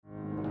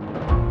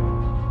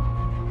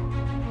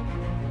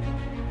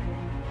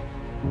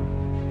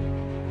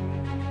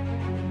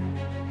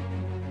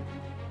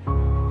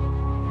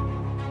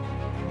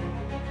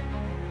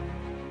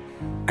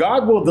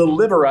God will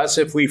deliver us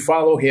if we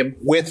follow him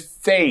with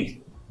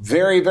faith.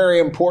 Very, very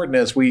important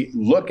as we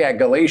look at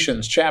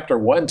Galatians chapter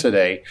 1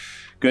 today.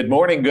 Good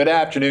morning, good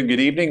afternoon, good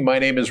evening. My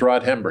name is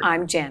Rod Hembree.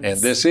 I'm Janice.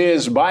 And this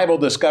is Bible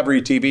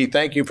Discovery TV.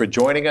 Thank you for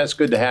joining us.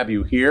 Good to have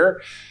you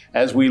here.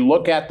 As we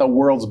look at the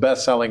world's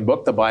best-selling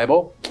book, the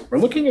Bible, we're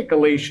looking at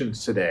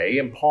Galatians today,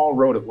 and Paul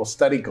wrote it. We'll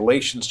study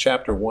Galatians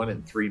chapter 1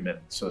 in 3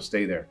 minutes, so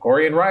stay there.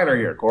 Corey and Ryan are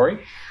here.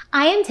 Corey?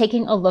 I am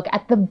taking a look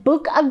at the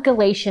book of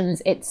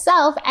Galatians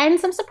itself and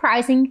some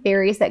surprising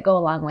theories that go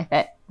along with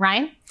it.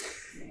 Ryan?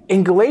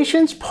 In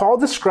Galatians, Paul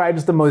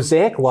describes the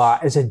Mosaic Law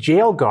as a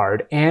jail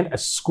guard and a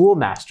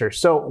schoolmaster.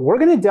 So we're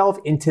going to delve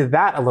into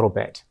that a little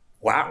bit.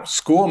 Wow,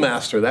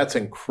 schoolmaster, that's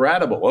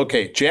incredible.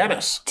 Okay,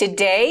 Janice.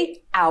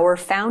 Today, our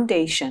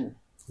foundation.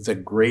 It's a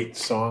great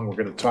song. We're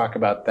going to talk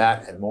about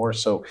that and more.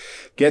 So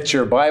get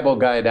your Bible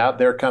guide out.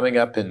 They're coming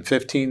up in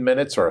 15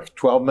 minutes or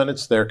 12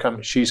 minutes.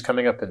 She's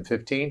coming up in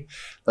 15.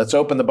 Let's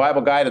open the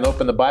Bible guide and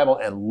open the Bible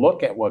and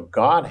look at what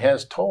God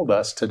has told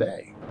us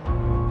today.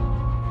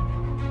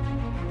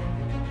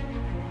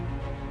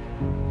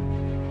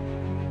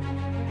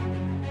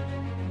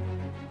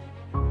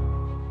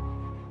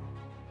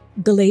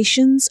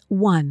 Galatians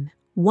 1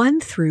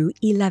 through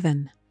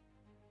 11.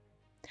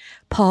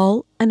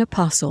 Paul, an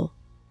apostle,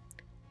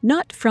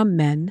 not from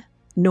men,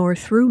 nor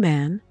through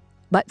man,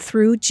 but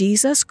through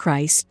Jesus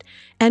Christ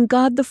and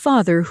God the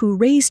Father who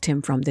raised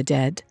him from the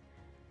dead,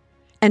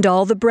 and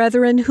all the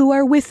brethren who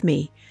are with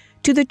me,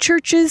 to the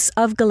churches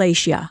of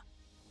Galatia.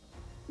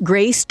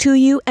 Grace to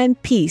you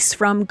and peace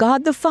from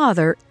God the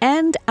Father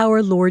and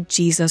our Lord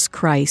Jesus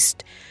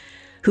Christ,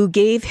 who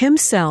gave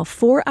himself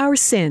for our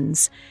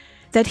sins,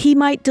 that he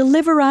might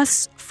deliver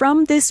us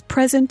from this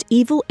present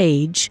evil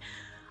age,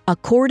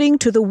 according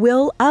to the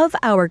will of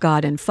our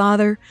God and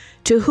Father,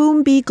 to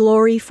whom be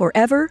glory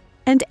forever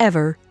and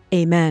ever.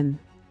 Amen.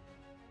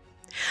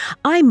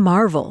 I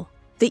marvel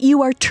that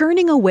you are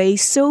turning away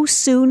so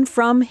soon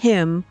from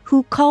him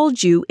who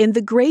called you in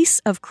the grace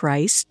of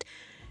Christ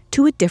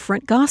to a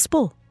different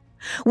gospel,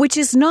 which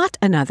is not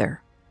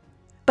another.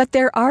 But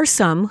there are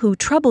some who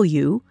trouble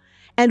you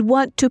and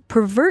want to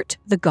pervert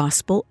the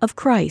gospel of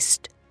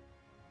Christ.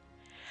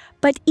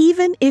 But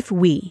even if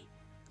we,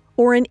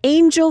 or an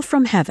angel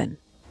from heaven,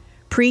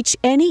 preach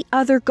any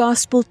other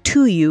gospel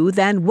to you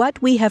than what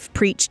we have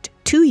preached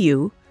to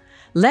you,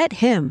 let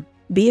him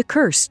be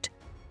accursed.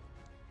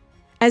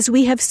 As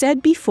we have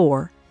said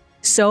before,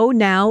 so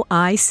now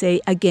I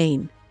say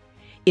again,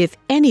 if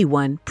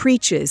anyone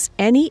preaches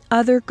any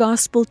other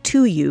gospel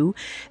to you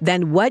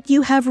than what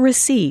you have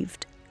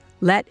received,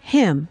 let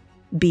him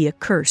be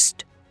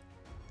accursed.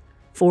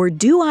 For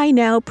do I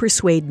now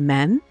persuade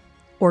men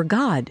or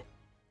God?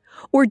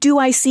 Or do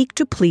I seek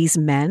to please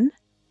men?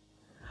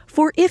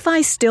 For if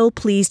I still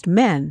pleased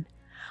men,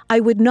 I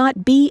would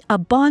not be a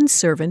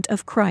bondservant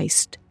of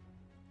Christ.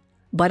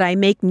 But I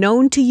make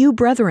known to you,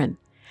 brethren,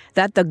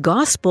 that the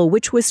gospel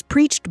which was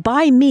preached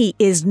by me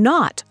is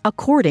not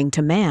according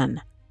to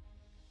man.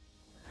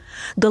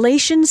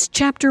 Galatians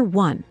chapter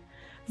 1,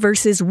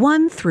 verses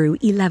 1 through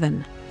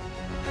 11.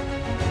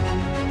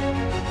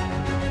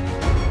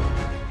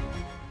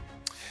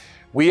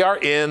 We are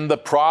in the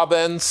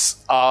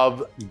province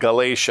of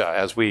Galatia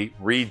as we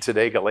read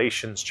today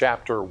Galatians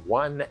chapter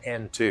 1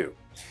 and 2.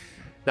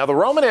 Now, the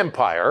Roman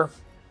Empire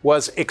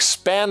was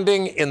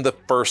expanding in the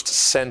 1st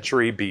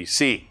century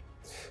BC,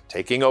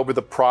 taking over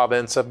the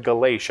province of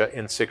Galatia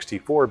in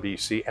 64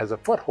 BC as a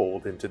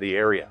foothold into the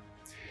area.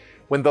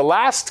 When the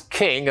last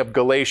king of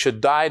Galatia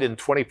died in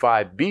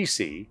 25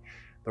 BC,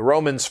 the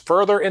Romans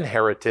further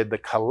inherited the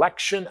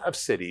collection of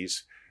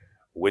cities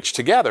which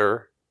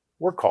together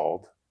were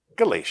called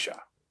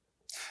Galatia.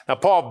 Now,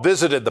 Paul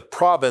visited the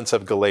province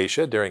of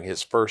Galatia during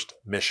his first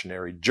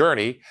missionary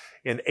journey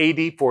in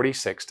AD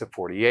 46 to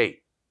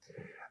 48.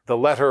 The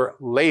letter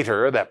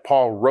later that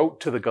Paul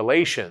wrote to the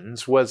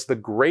Galatians was the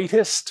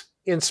greatest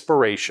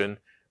inspiration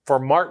for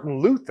Martin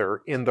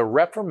Luther in the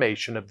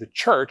Reformation of the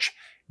church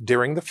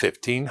during the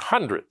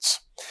 1500s.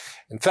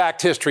 In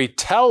fact, history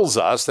tells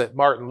us that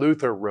Martin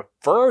Luther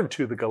referred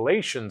to the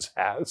Galatians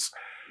as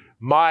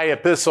my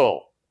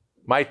epistle,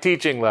 my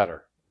teaching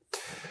letter.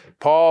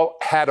 Paul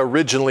had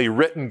originally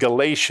written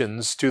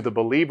Galatians to the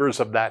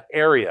believers of that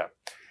area,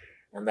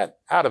 and that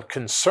out of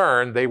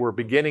concern, they were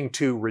beginning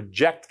to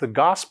reject the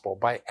gospel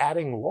by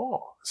adding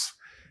laws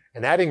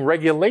and adding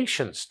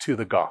regulations to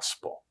the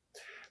gospel.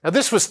 Now,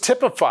 this was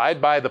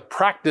typified by the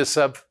practice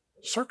of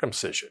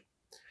circumcision.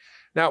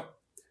 Now,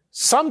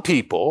 some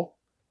people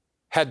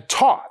had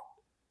taught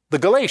the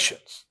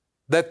Galatians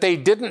that they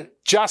didn't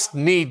just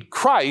need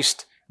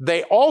Christ,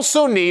 they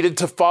also needed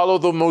to follow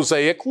the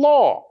Mosaic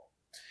law.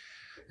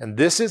 And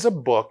this is a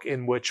book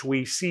in which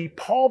we see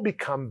Paul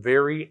become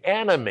very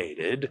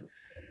animated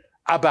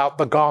about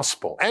the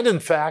gospel and,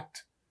 in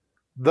fact,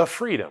 the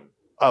freedom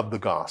of the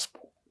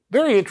gospel.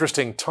 Very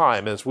interesting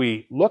time as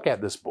we look at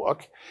this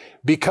book,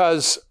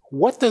 because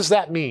what does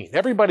that mean?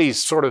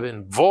 Everybody's sort of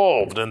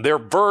involved in their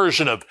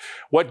version of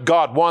what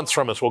God wants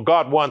from us. Well,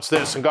 God wants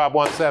this and God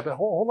wants that. But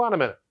hold on a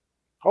minute.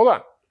 Hold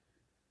on.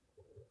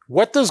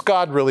 What does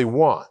God really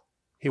want?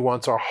 He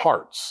wants our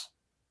hearts.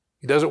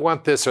 He doesn't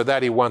want this or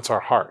that. He wants our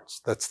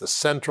hearts. That's the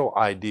central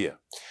idea.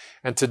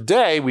 And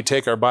today we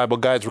take our Bible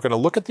guides. We're going to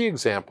look at the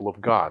example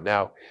of God.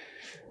 Now,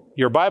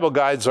 your Bible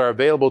guides are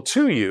available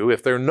to you.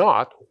 If they're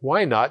not,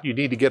 why not? You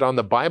need to get on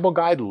the Bible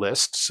guide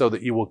list so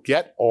that you will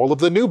get all of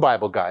the new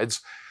Bible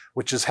guides,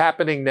 which is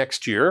happening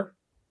next year.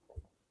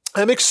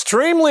 I'm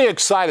extremely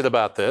excited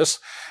about this.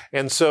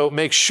 And so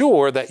make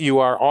sure that you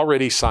are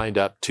already signed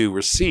up to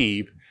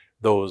receive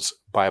those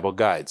Bible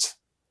guides.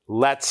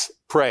 Let's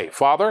pray.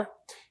 Father,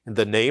 in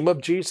the name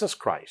of Jesus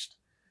Christ,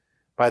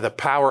 by the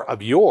power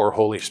of your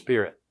Holy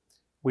Spirit,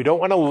 we don't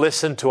want to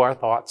listen to our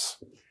thoughts.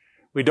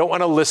 We don't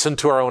want to listen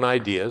to our own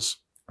ideas.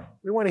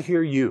 We want to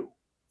hear you.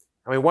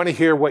 And we want to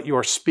hear what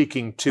you're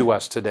speaking to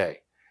us today.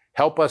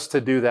 Help us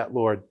to do that,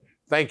 Lord.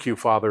 Thank you,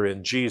 Father,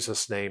 in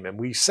Jesus' name. And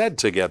we said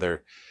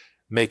together,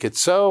 make it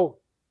so,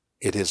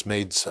 it is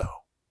made so.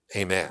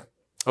 Amen.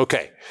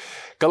 Okay,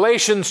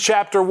 Galatians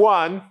chapter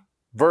 1,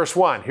 verse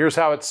 1. Here's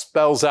how it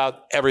spells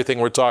out everything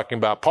we're talking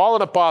about. Paul,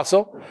 an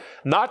apostle,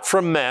 not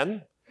from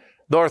men,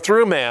 nor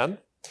through man,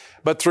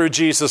 but through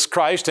Jesus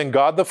Christ and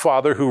God the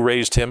Father who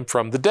raised him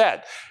from the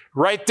dead.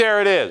 Right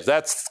there it is.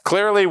 That's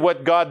clearly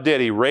what God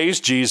did. He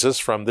raised Jesus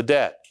from the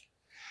dead.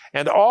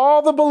 And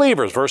all the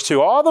believers, verse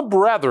 2, all the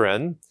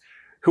brethren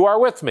who are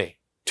with me,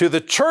 to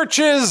the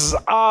churches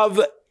of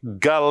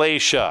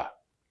Galatia,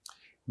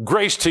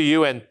 grace to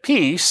you and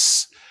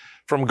peace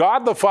from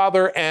God the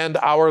Father and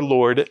our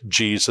Lord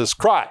Jesus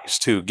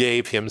Christ, who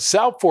gave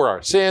himself for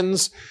our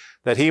sins,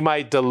 that he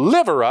might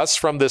deliver us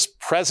from this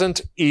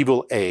present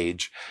evil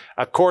age,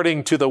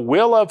 according to the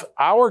will of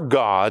our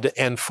God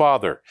and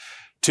Father,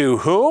 to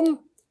whom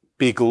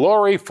be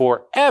glory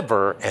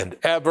forever and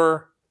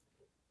ever.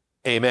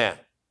 Amen.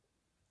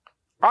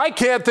 I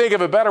can't think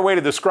of a better way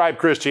to describe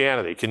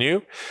Christianity, can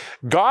you?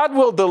 God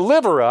will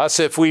deliver us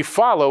if we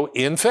follow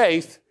in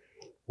faith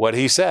what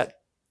he said.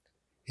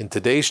 In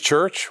today's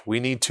church, we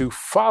need to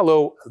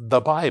follow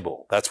the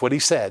Bible. That's what he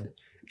said,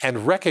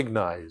 and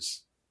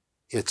recognize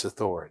its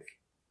authority.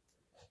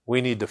 We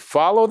need to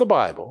follow the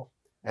Bible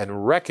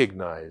and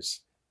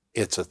recognize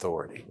its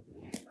authority.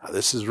 Now,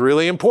 this is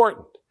really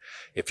important.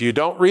 If you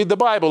don't read the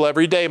Bible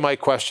every day, my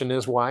question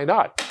is, why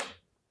not?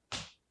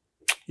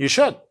 You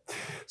should.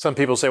 Some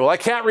people say, well, I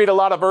can't read a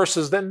lot of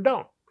verses, then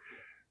don't.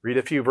 Read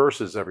a few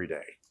verses every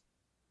day.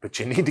 But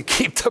you need to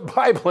keep the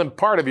Bible in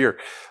part of your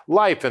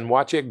life and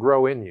watch it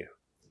grow in you.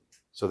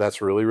 So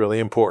that's really, really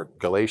important.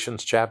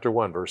 Galatians chapter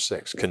 1, verse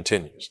 6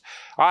 continues.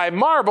 I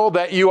marvel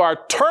that you are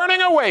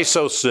turning away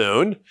so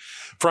soon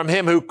from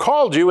him who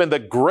called you in the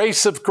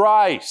grace of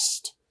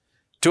Christ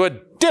to a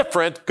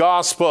different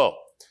gospel,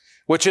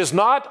 which is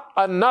not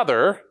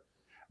another,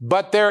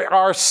 but there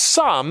are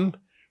some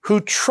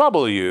who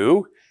trouble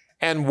you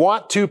and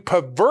want to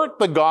pervert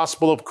the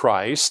gospel of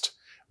Christ.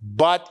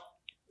 But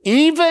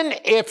even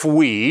if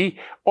we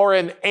or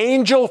an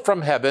angel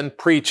from heaven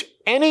preach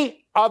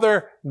any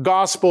other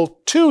gospel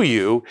to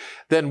you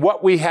than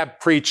what we have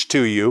preached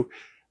to you,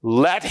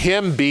 let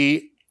him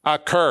be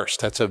accursed.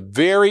 That's a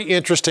very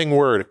interesting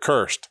word,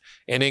 accursed,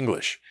 in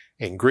English.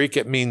 In Greek,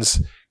 it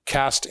means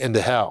cast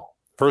into hell.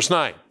 Verse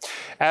 9,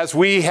 as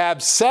we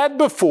have said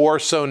before,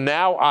 so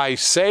now I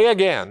say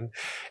again,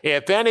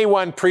 if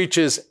anyone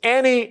preaches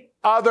any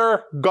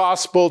other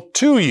gospel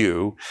to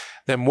you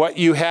than what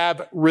you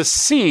have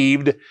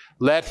received,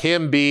 let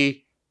him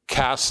be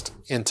cast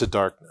into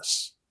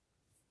darkness.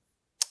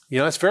 You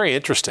know, that's very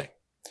interesting.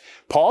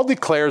 Paul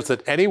declares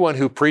that anyone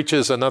who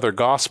preaches another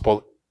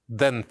gospel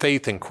than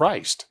faith in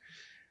Christ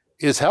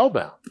is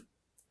hellbound.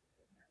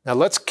 Now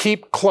let's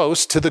keep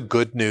close to the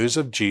good news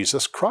of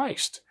Jesus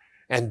Christ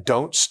and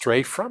don't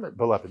stray from it,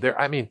 beloved.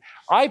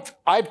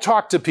 I've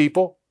talked to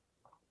people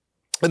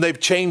and they've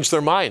changed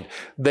their mind.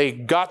 They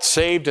got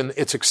saved and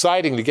it's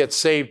exciting to get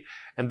saved.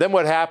 And then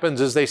what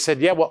happens is they said,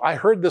 yeah, well, I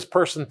heard this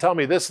person tell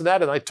me this and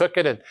that, and I took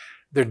it, and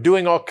they're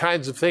doing all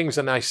kinds of things.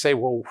 And I say,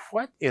 well,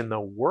 what in the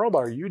world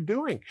are you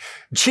doing?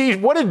 Gee,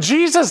 what did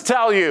Jesus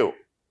tell you?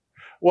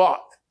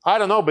 Well, I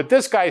don't know, but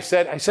this guy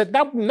said, I said,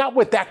 no, not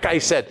what that guy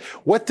said.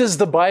 What does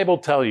the Bible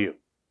tell you?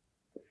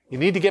 You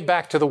need to get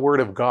back to the Word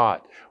of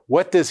God.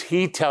 What does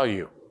he tell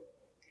you?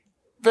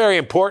 Very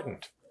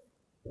important.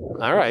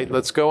 All right,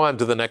 let's go on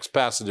to the next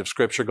passage of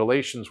Scripture,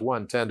 Galatians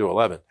 1, 10 to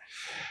 11.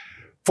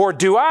 For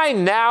do I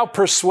now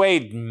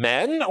persuade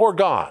men or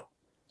God?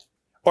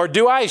 Or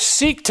do I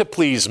seek to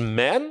please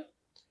men?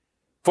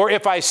 For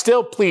if I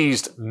still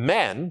pleased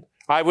men,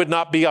 I would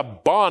not be a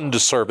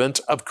bondservant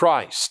of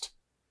Christ.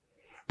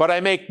 But I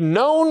make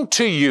known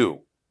to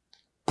you,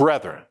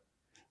 brethren,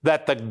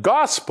 that the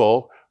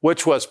gospel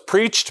which was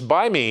preached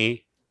by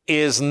me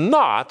is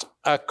not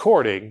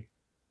according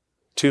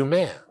to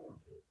man.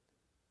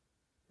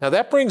 Now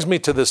that brings me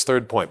to this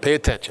third point. Pay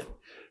attention.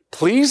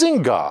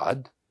 Pleasing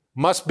God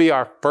must be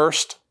our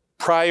first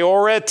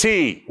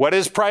priority. What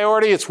is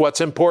priority? It's what's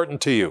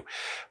important to you.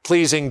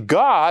 Pleasing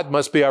God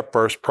must be our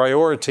first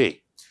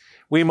priority.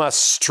 We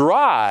must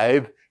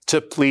strive to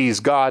please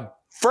God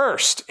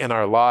first in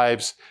our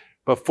lives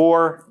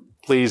before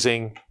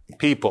pleasing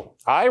people.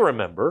 I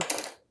remember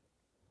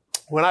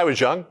When I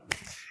was young,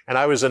 and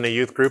I was in a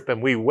youth group,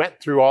 and we went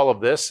through all of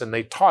this, and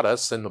they taught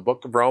us in the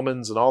book of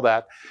Romans and all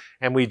that,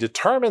 and we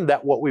determined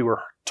that what we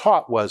were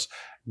taught was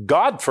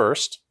God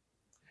first,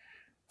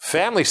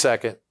 family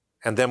second,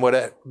 and then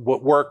what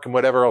work and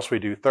whatever else we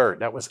do third.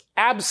 That was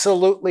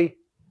absolutely,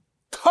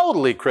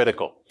 totally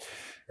critical.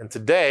 And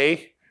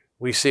today,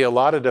 we see a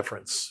lot of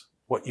difference.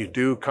 What you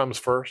do comes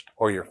first,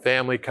 or your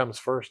family comes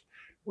first.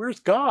 Where's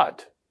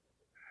God?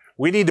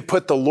 We need to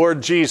put the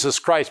Lord Jesus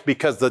Christ,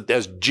 because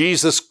as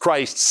Jesus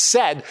Christ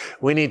said,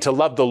 we need to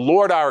love the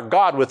Lord our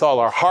God with all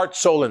our heart,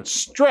 soul, and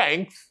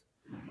strength.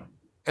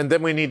 And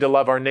then we need to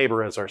love our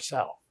neighbor as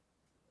ourselves.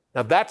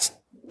 Now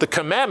the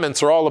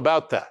commandments are all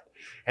about that.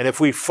 And if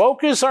we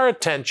focus our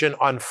attention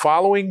on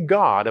following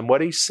God and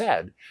what he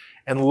said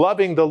and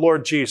loving the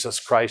Lord Jesus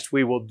Christ,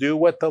 we will do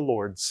what the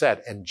Lord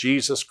said. And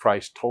Jesus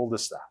Christ told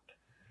us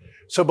that.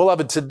 So,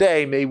 beloved,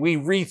 today may we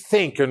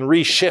rethink and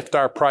reshift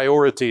our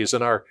priorities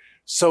and our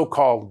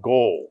so-called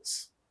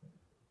goals.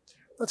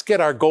 Let's get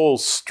our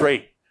goals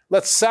straight.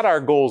 Let's set our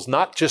goals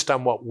not just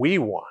on what we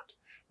want,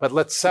 but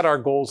let's set our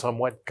goals on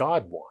what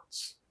God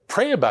wants.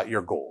 Pray about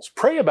your goals.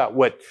 Pray about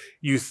what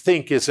you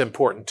think is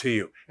important to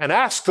you. And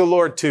ask the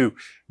Lord to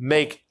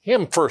make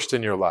him first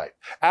in your life.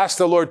 Ask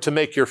the Lord to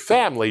make your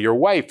family, your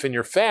wife and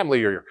your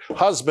family, or your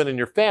husband and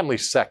your family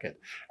second.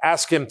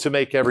 Ask him to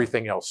make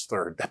everything else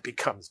third. That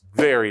becomes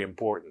very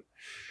important.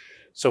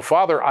 So,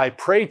 Father, I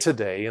pray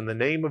today in the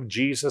name of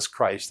Jesus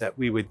Christ that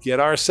we would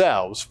get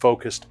ourselves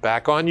focused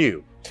back on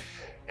you.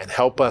 And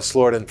help us,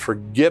 Lord, and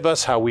forgive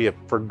us how we have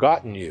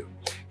forgotten you.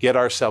 Get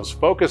ourselves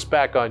focused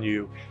back on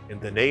you. In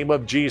the name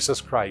of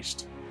Jesus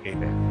Christ,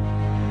 amen.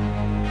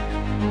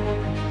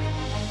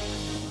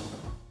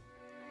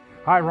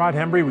 Hi, Rod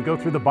Hembry. We go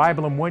through the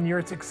Bible in 1 year.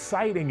 It's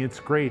exciting.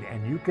 It's great.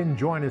 And you can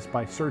join us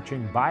by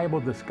searching Bible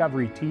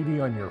Discovery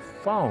TV on your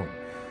phone.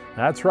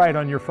 That's right,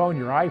 on your phone,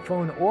 your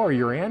iPhone or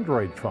your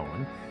Android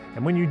phone.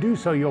 And when you do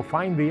so, you'll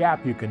find the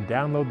app. You can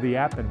download the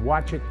app and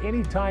watch it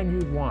anytime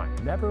you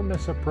want. Never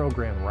miss a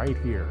program right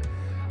here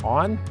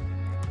on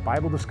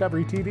Bible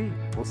Discovery TV.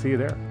 We'll see you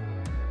there.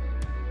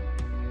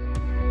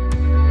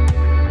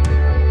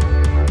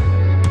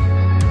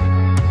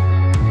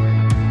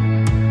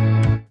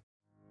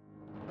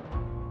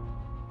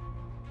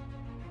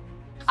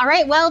 All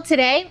right, well,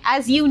 today,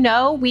 as you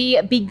know, we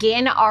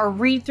begin our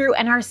read through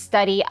and our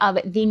study of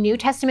the New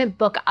Testament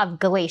book of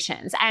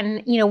Galatians.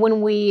 And, when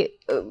we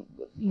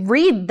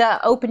read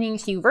the opening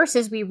few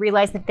verses, we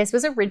realize that this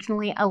was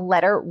originally a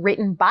letter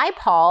written by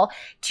Paul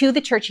to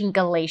the church in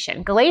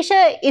Galatia.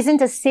 Galatia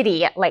isn't a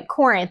city like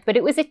Corinth, but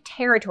it was a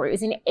territory, it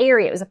was an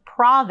area, it was a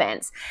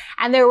province,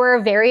 and there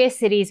were various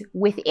cities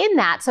within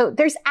that. So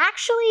there's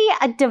actually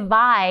a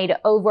divide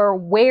over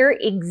where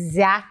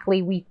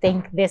exactly we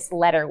think this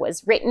letter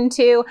was written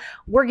to.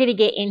 We're going to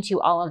get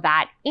into all of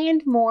that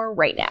and more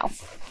right now.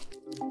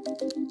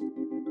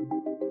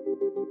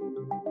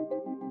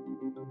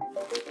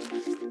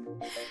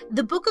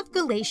 The book of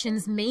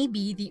Galatians may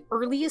be the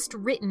earliest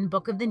written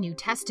book of the New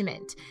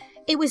Testament.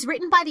 It was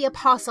written by the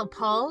Apostle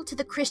Paul to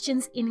the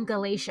Christians in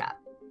Galatia.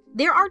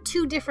 There are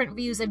two different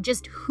views of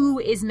just who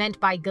is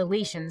meant by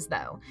Galatians,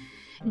 though.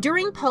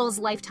 During Paul's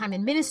lifetime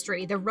in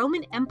ministry, the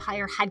Roman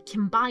Empire had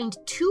combined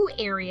two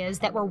areas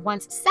that were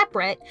once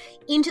separate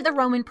into the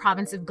Roman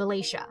province of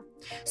Galatia.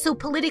 So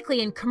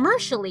politically and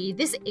commercially,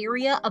 this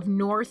area of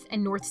north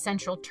and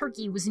north-central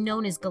Turkey was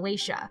known as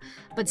Galatia.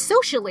 But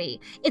socially,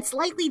 it's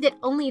likely that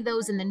only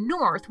those in the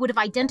north would have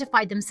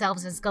identified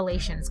themselves as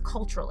Galatians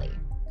culturally.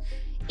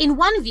 In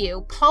one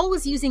view, Paul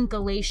was using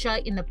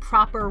Galatia in the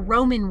proper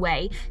Roman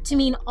way to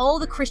mean all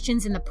the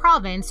Christians in the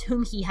province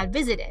whom he had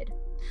visited.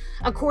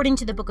 According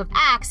to the book of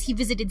Acts, he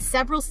visited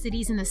several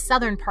cities in the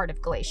southern part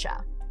of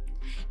Galatia.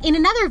 In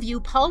another view,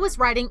 Paul was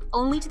writing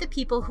only to the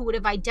people who would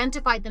have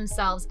identified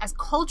themselves as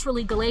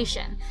culturally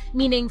Galatian,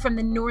 meaning from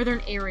the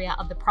northern area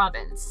of the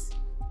province.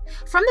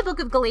 From the book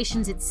of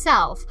Galatians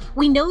itself,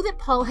 we know that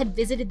Paul had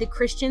visited the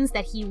Christians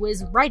that he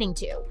was writing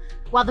to.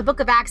 While the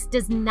book of Acts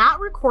does not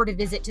record a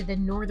visit to the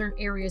northern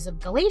areas of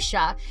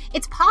Galatia,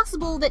 it's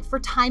possible that for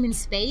time and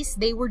space,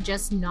 they were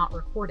just not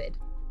recorded.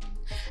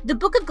 The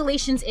book of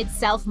Galatians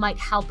itself might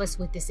help us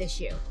with this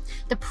issue.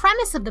 The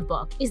premise of the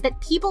book is that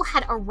people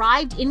had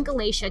arrived in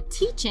Galatia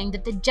teaching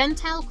that the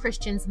Gentile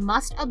Christians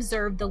must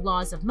observe the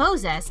laws of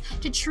Moses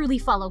to truly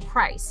follow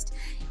Christ.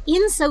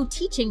 In so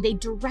teaching, they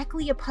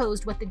directly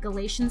opposed what the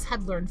Galatians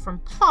had learned from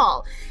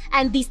Paul,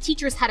 and these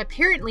teachers had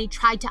apparently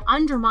tried to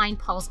undermine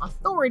Paul's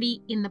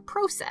authority in the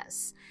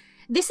process.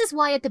 This is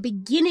why at the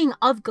beginning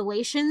of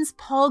Galatians,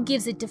 Paul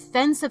gives a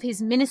defense of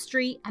his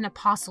ministry and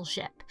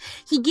apostleship.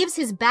 He gives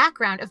his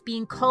background of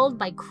being called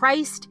by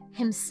Christ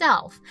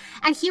himself,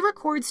 and he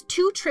records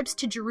 2 trips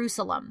to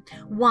Jerusalem,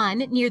 one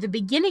near the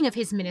beginning of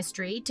his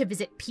ministry to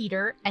visit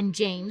Peter and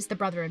James, the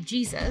brother of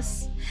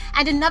Jesus,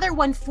 and another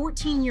one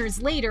 14 years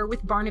later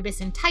with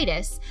Barnabas and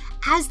Titus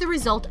as the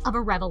result of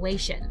a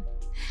revelation.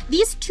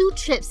 These two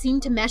trips seem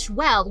to mesh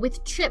well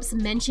with trips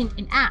mentioned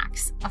in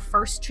Acts, a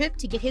first trip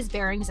to get his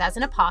bearings as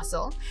an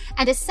apostle,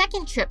 and a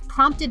second trip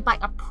prompted by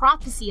a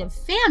prophecy of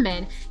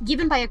famine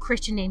given by a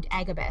Christian named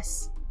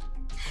Agabus.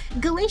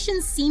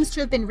 Galatians seems to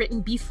have been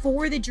written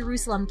before the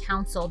Jerusalem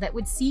Council that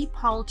would see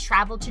Paul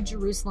travel to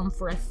Jerusalem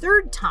for a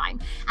third time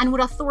and would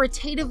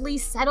authoritatively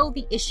settle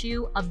the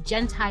issue of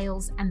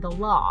Gentiles and the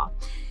law.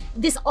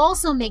 This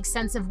also makes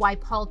sense of why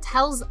Paul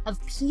tells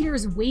of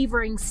Peter's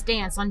wavering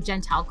stance on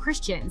Gentile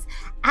Christians.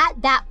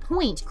 At that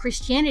point,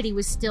 Christianity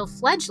was still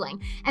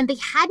fledgling, and they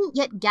hadn't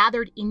yet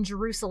gathered in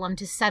Jerusalem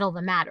to settle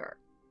the matter.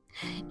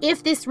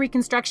 If this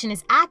reconstruction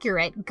is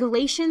accurate,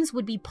 Galatians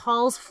would be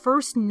Paul's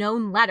first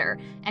known letter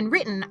and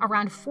written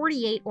around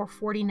 48 or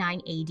 49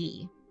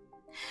 AD.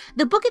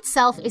 The book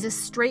itself is a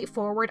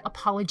straightforward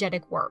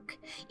apologetic work.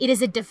 It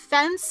is a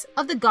defense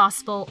of the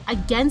gospel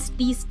against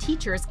these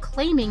teachers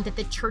claiming that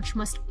the church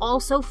must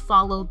also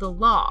follow the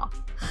law.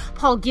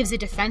 Paul gives a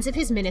defense of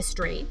his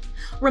ministry,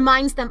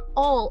 reminds them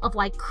all of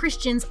why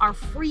Christians are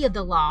free of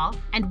the law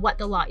and what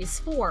the law is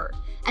for,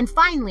 and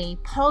finally,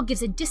 Paul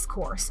gives a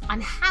discourse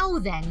on how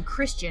then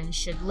Christians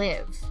should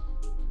live.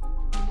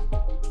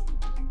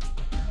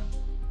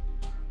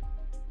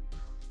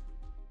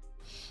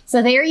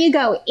 So there you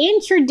go,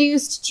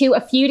 introduced to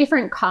a few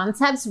different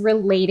concepts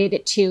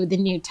related to the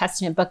New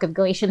Testament book of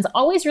Galatians.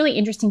 Always really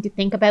interesting to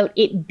think about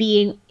it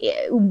being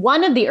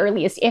one of the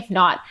earliest, if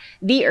not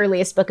the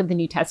earliest book of the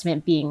New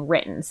Testament being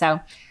written.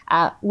 So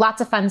lots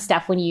of fun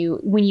stuff when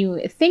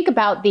you think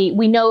about the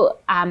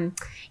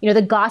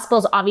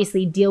Gospels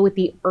obviously deal with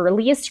the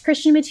earliest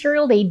Christian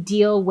material. They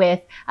deal with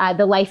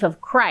the life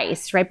of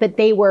Christ, right? But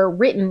they were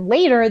written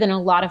later than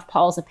a lot of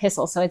Paul's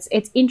epistles. So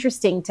it's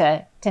interesting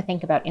to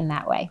think about in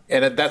that way.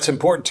 And that's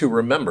important to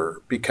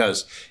remember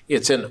because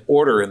it's in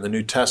order in the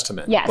New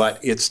Testament, yes, but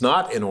it's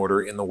not in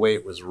order in the way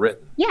it was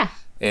written. Yeah.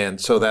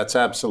 And so that's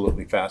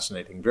absolutely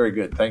fascinating. Very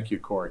good. Thank you,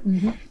 Corey.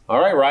 Mm-hmm.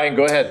 All right, Ryan,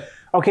 go ahead.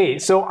 Okay,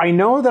 so I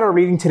know that our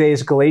reading today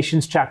is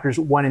Galatians chapters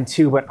 1 and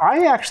 2, but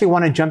I actually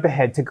want to jump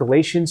ahead to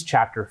Galatians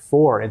chapter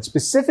 4, and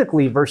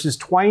specifically verses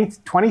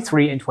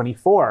 23 and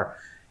 24.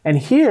 And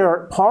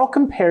here, Paul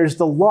compares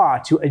the law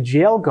to a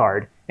jail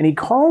guard, and he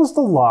calls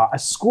the law a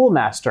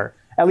schoolmaster.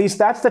 At least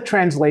that's the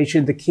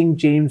translation the King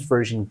James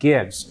Version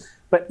gives.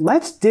 But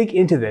let's dig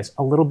into this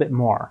a little bit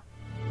more.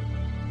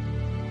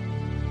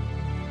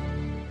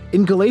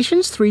 In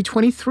Galatians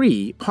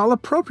 3:23, Paul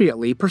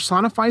appropriately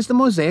personifies the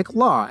Mosaic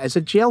law as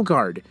a jail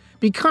guard,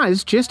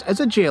 because just as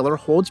a jailer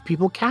holds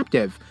people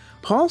captive,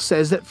 Paul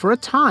says that for a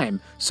time,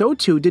 so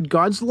too did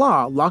God's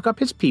law lock up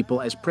his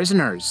people as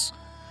prisoners.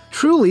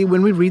 Truly,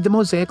 when we read the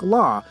Mosaic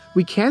law,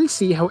 we can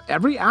see how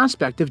every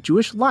aspect of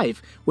Jewish life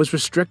was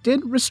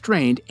restricted,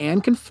 restrained,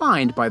 and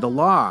confined by the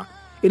law.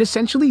 It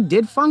essentially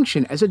did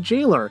function as a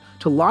jailer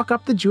to lock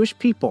up the Jewish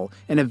people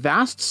in a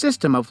vast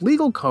system of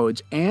legal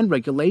codes and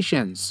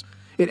regulations.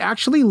 It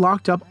actually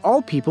locked up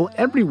all people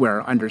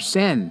everywhere under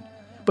sin.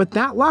 But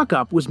that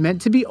lockup was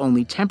meant to be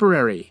only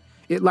temporary.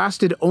 It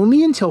lasted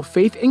only until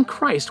faith in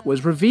Christ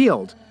was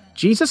revealed.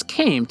 Jesus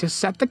came to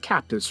set the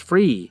captives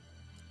free.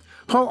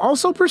 Paul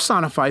also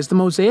personifies the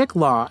Mosaic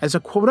law as a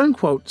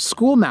quote-unquote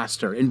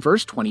schoolmaster in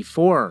verse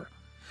 24.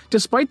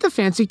 Despite the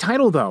fancy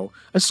title, though,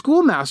 a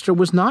schoolmaster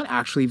was not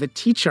actually the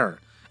teacher,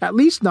 at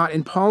least not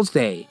in Paul's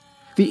day.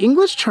 The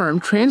English term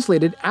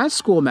translated as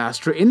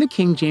schoolmaster in the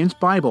King James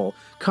Bible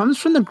comes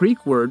from the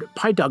Greek word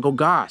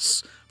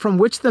paidagogos, from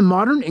which the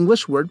modern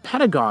English word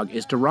pedagogue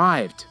is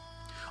derived.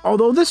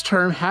 Although this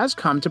term has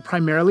come to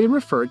primarily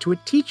refer to a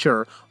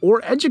teacher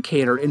or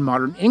educator in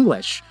modern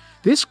English,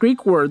 this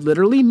Greek word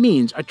literally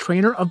means a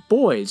trainer of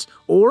boys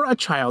or a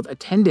child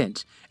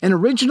attendant, and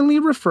originally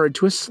referred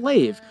to a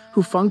slave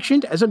who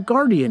functioned as a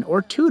guardian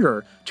or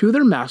tutor to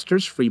their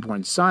master's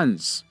freeborn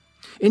sons.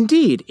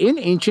 Indeed, in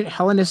ancient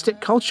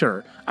Hellenistic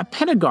culture, a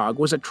pedagogue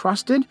was a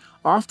trusted,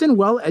 often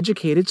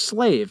well-educated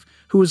slave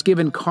who was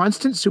given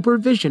constant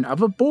supervision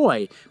of a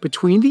boy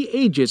between the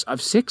ages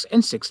of 6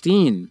 and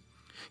 16.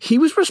 He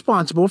was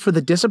responsible for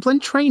the discipline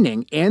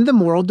training and the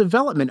moral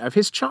development of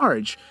his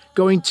charge,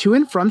 going to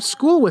and from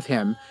school with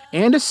him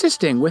and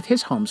assisting with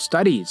his home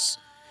studies.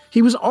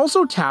 He was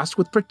also tasked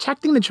with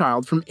protecting the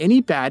child from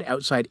any bad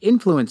outside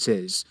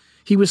influences.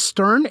 He was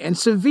stern and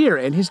severe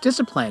in his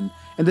discipline,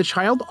 and the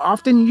child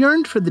often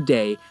yearned for the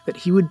day that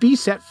he would be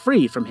set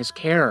free from his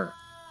care.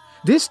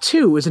 This,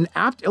 too, is an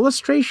apt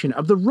illustration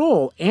of the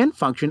role and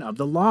function of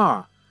the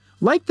law.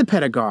 Like the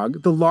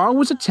pedagogue, the law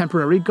was a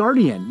temporary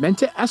guardian meant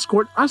to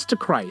escort us to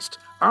Christ,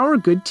 our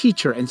good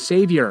teacher and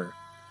Savior.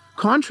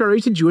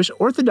 Contrary to Jewish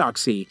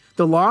orthodoxy,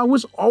 the law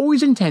was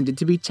always intended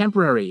to be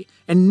temporary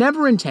and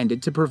never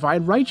intended to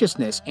provide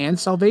righteousness and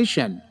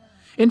salvation.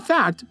 In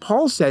fact,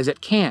 Paul says it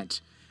can't.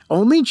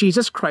 Only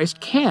Jesus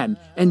Christ can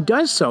and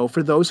does so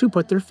for those who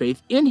put their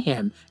faith in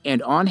him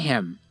and on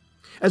him.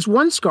 As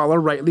one scholar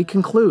rightly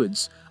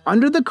concludes,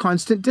 under the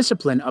constant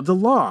discipline of the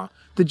law,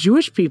 the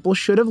Jewish people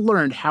should have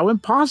learned how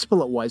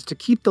impossible it was to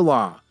keep the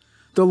law.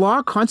 The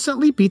law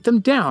constantly beat them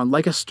down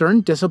like a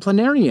stern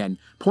disciplinarian,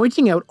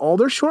 pointing out all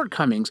their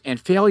shortcomings and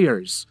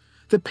failures.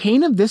 The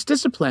pain of this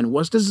discipline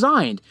was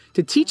designed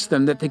to teach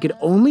them that they could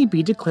only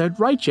be declared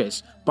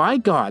righteous by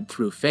God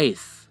through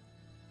faith.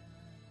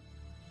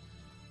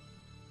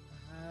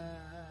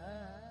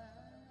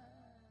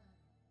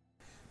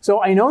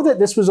 So I know that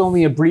this was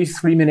only a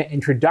brief 3-minute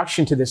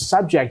introduction to this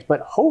subject, but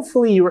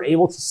hopefully you were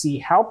able to see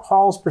how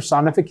Paul's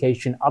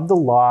personification of the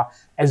law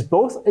as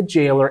both a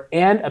jailer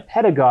and a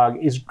pedagogue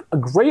is a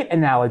great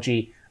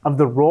analogy of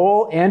the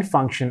role and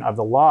function of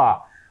the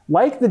law.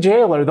 Like the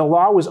jailer, the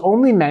law was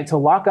only meant to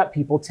lock up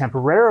people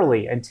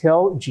temporarily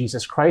until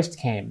Jesus Christ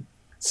came.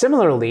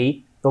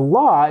 Similarly, the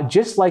law,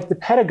 just like the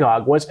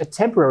pedagogue, was a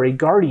temporary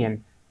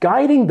guardian,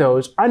 guiding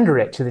those under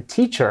it to the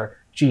teacher,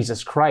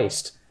 Jesus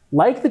Christ.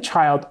 Like the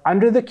child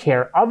under the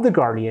care of the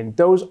guardian,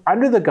 those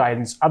under the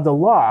guidance of the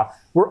law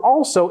were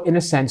also, in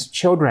a sense,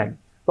 children.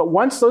 But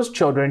once those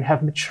children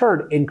have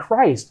matured in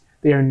Christ,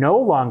 they are no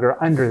longer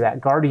under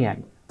that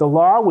guardian. The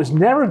law was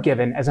never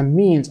given as a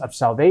means of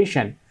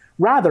salvation.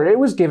 Rather, it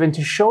was given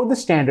to show the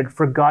standard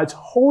for God's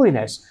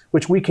holiness,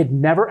 which we could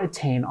never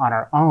attain on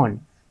our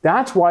own.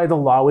 That's why the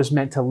law was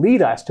meant to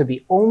lead us to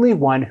the only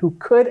one who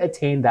could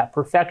attain that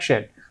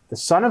perfection, the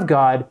Son of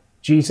God,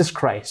 Jesus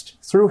Christ.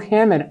 Through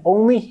him and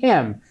only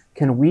him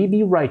can we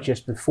be righteous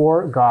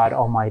before God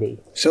Almighty.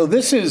 So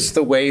this is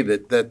the way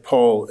that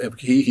Paul,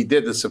 he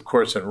did this, of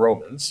course, in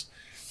Romans,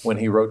 when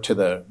he wrote to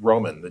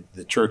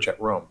the church at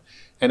Rome.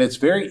 And it's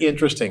very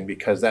interesting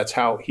because that's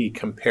how he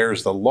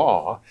compares the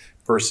law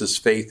versus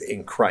faith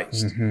in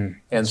Christ. And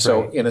that's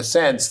so, right. In a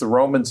sense, the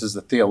Romans is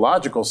the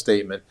theological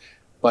statement,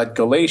 but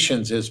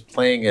Galatians is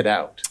playing it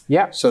out.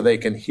 Yeah. So they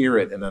can hear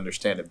it and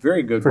understand it.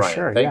 Very good, For Ryan.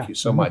 sure, Thank you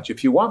so much.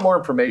 If you want more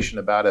information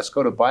about us,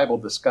 go to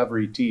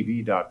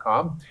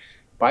BibleDiscoveryTV.com.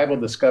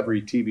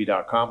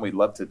 BibleDiscoveryTV.com. We'd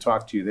love to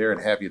talk to you there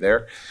and have you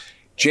there.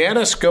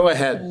 Janice, go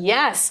ahead.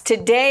 Yes,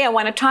 today I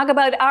want to talk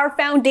about our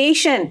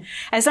foundation.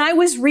 As I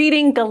was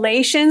reading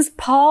Galatians,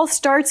 Paul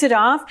starts it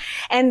off,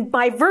 and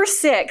by verse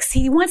 6,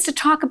 he wants to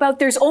talk about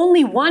there's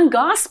only one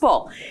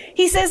gospel.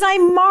 He says, I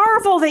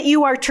marvel that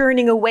you are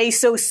turning away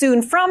so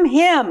soon from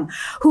him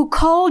who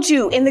called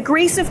you in the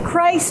grace of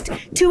Christ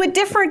to a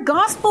different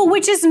gospel,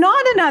 which is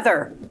not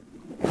another.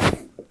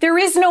 There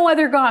is no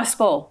other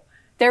gospel.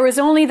 There was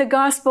only the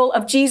gospel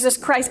of Jesus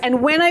Christ.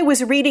 And when I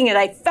was reading it,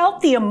 I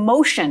felt the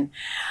emotion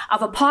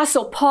of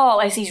Apostle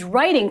Paul as he's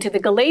writing to the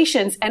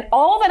Galatians. And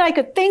all that I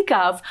could think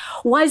of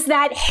was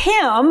that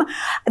hymn,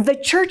 the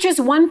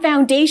church's one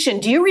foundation.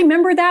 Do you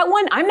remember that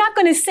one? I'm not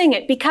going to sing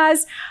it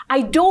because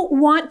I don't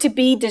want to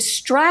be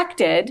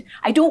distracted.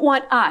 I don't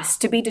want us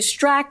to be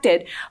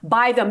distracted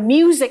by the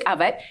music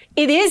of it.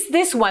 It is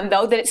this one,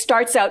 though, that it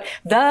starts out,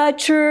 the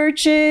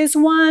church's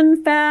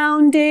one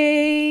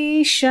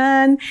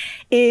foundation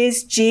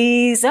is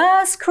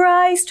Jesus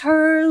Christ,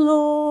 her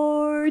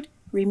Lord.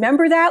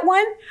 Remember that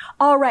one?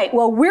 All right.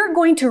 Well, we're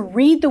going to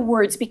read the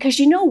words because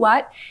you know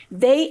what?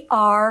 They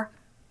are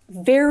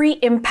very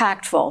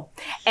impactful.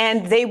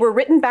 And they were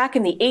written back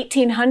in the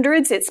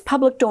 1800s. It's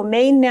public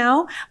domain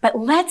now. But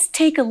let's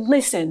take a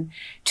listen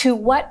to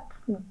what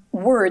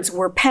words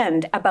were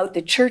penned about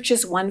the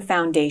church's one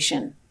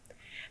foundation.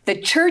 The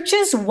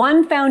church's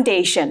one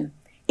foundation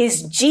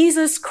is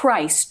Jesus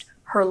Christ,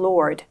 her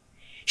Lord.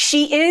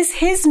 She is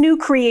his new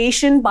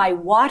creation by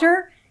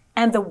water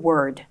and the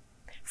word.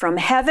 From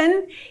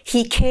heaven,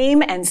 he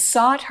came and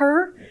sought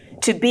her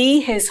to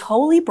be his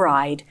holy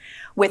bride.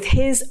 With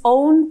his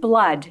own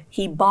blood,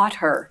 he bought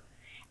her,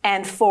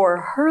 and for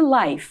her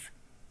life,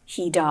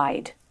 he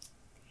died.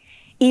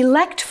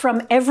 Elect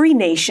from every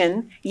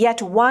nation,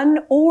 yet one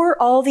o'er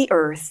all the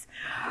earth,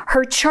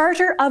 her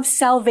charter of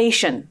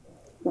salvation,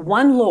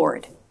 one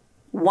Lord,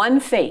 one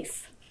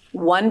faith,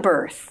 one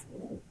birth.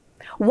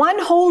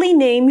 One holy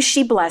name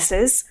she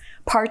blesses,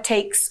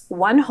 partakes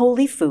one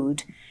holy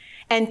food,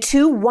 and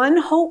to one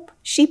hope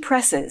she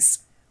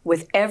presses,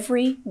 with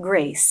every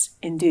grace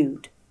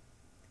endued.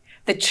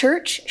 The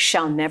church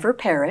shall never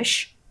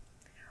perish,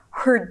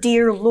 her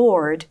dear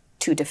Lord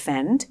to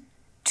defend,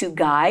 to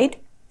guide,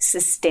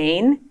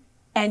 sustain,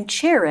 and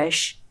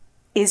cherish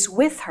is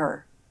with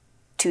her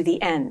to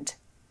the end.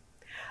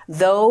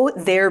 Though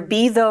there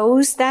be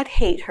those that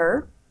hate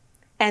her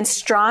and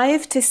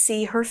strive to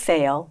see her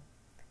fail,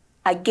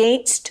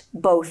 against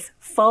both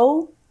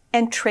foe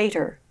and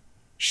traitor,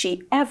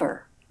 she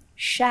ever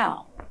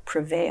shall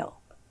prevail.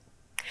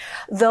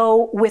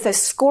 Though with a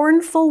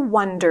scornful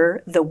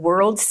wonder the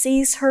world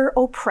sees her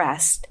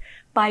oppressed,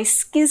 by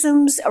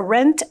schisms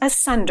rent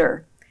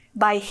asunder,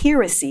 by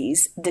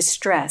heresies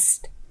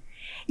distressed,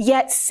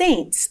 yet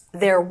saints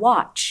their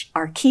watch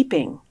are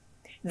keeping.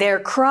 Their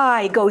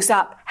cry goes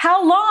up,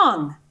 how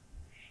long?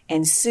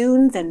 And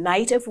soon the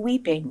night of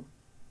weeping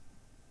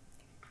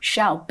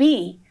shall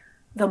be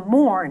the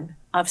morn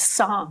of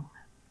song.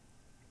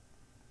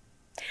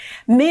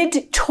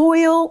 Mid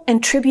toil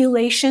and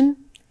tribulation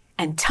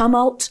and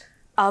tumult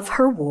of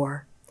her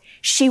war,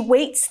 she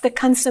waits the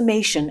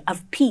consummation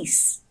of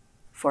peace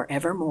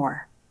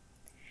forevermore.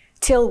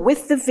 Till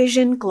with the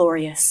vision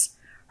glorious,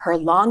 her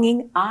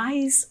longing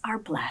eyes are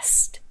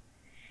blessed,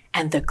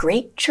 and the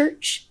great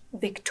church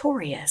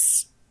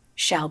victorious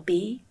shall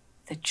be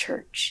the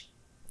church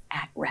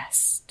at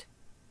rest.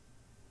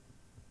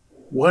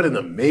 What an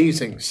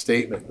amazing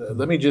statement.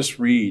 Let me just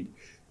read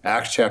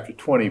Acts chapter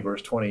 20,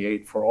 verse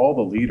 28, for all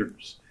the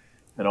leaders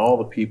and all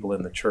the people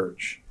in the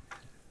church.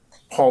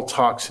 Paul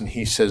talks and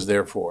he says,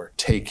 therefore,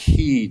 take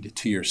heed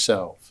to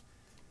yourself,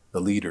 the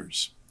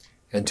leaders,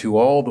 and to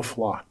all the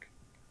flock,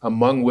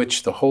 among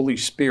which the Holy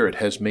Spirit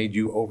has made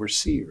you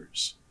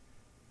overseers,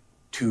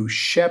 to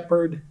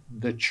shepherd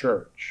the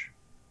church.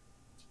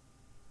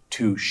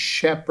 To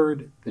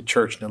shepherd the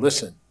church. Now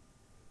listen,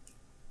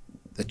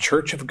 the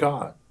church of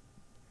God,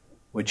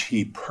 which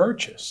he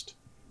purchased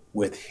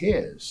with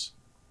his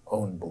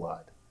own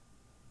blood.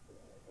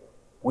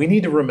 We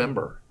need to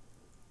remember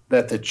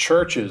that the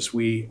churches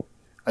we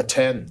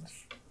attend,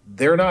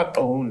 they're not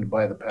owned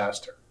by the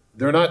pastor.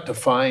 They're not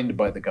defined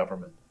by the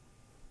government.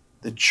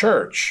 The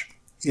church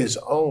is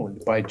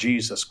owned by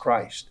Jesus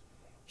Christ.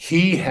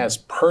 He has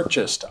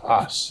purchased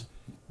us.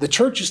 The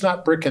church is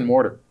not brick and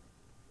mortar.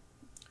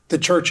 The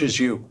church is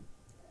you.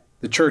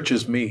 The church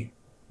is me.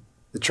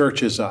 The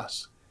church is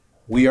us.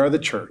 We are the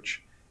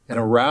church. And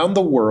around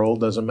the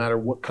world, doesn't matter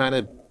what kind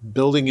of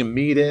building you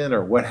meet in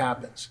or what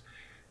happens,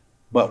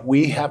 but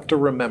we have to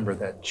remember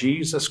that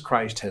Jesus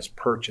Christ has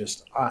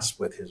purchased us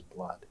with his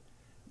blood.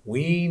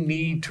 We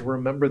need to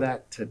remember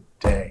that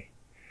today.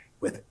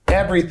 With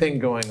everything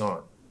going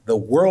on, the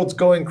world's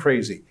going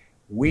crazy.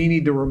 We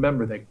need to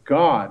remember that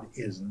God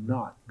is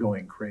not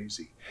going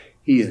crazy.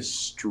 He is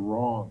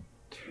strong.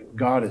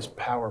 God is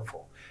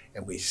powerful.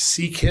 And we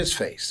seek his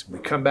face. We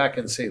come back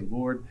and say,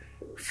 Lord,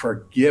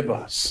 forgive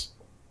us,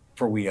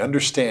 for we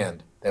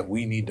understand that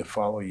we need to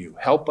follow you.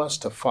 Help us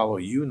to follow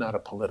you, not a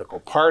political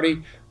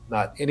party,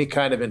 not any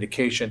kind of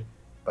indication,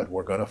 but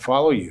we're going to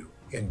follow you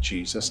in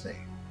Jesus'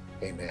 name.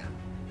 Amen.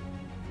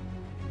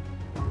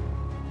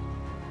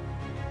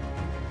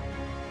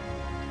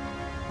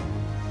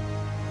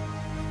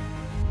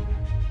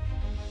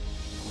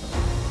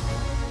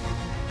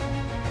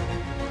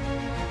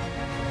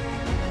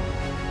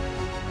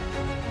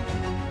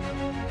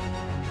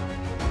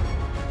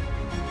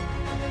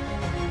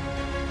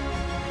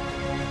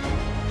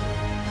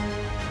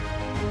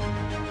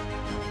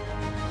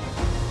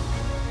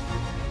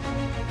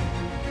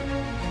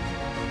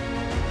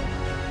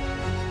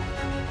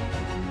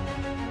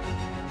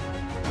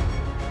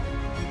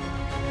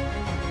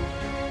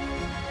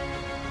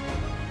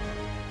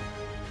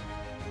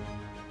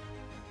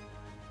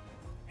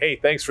 Hey,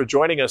 thanks for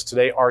joining us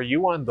today. Are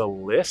you on the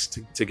list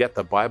to get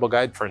the Bible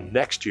guide for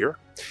next year?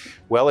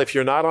 Well, if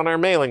you're not on our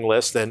mailing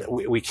list, then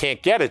we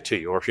can't get it to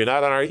you. Or if you're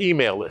not on our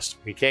email list,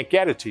 we can't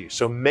get it to you.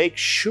 So make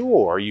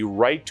sure you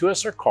write to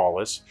us or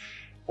call us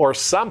or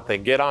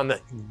something.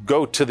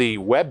 Go to the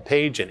web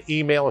page and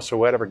email us or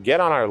whatever. Get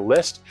on our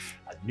list.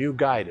 A new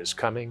guide is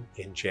coming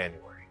in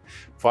January.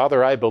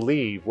 Father, I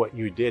believe what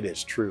you did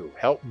is true.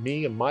 Help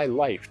me in my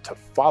life to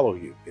follow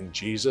you in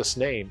Jesus'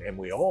 name. And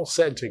we all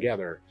said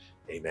together,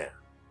 amen.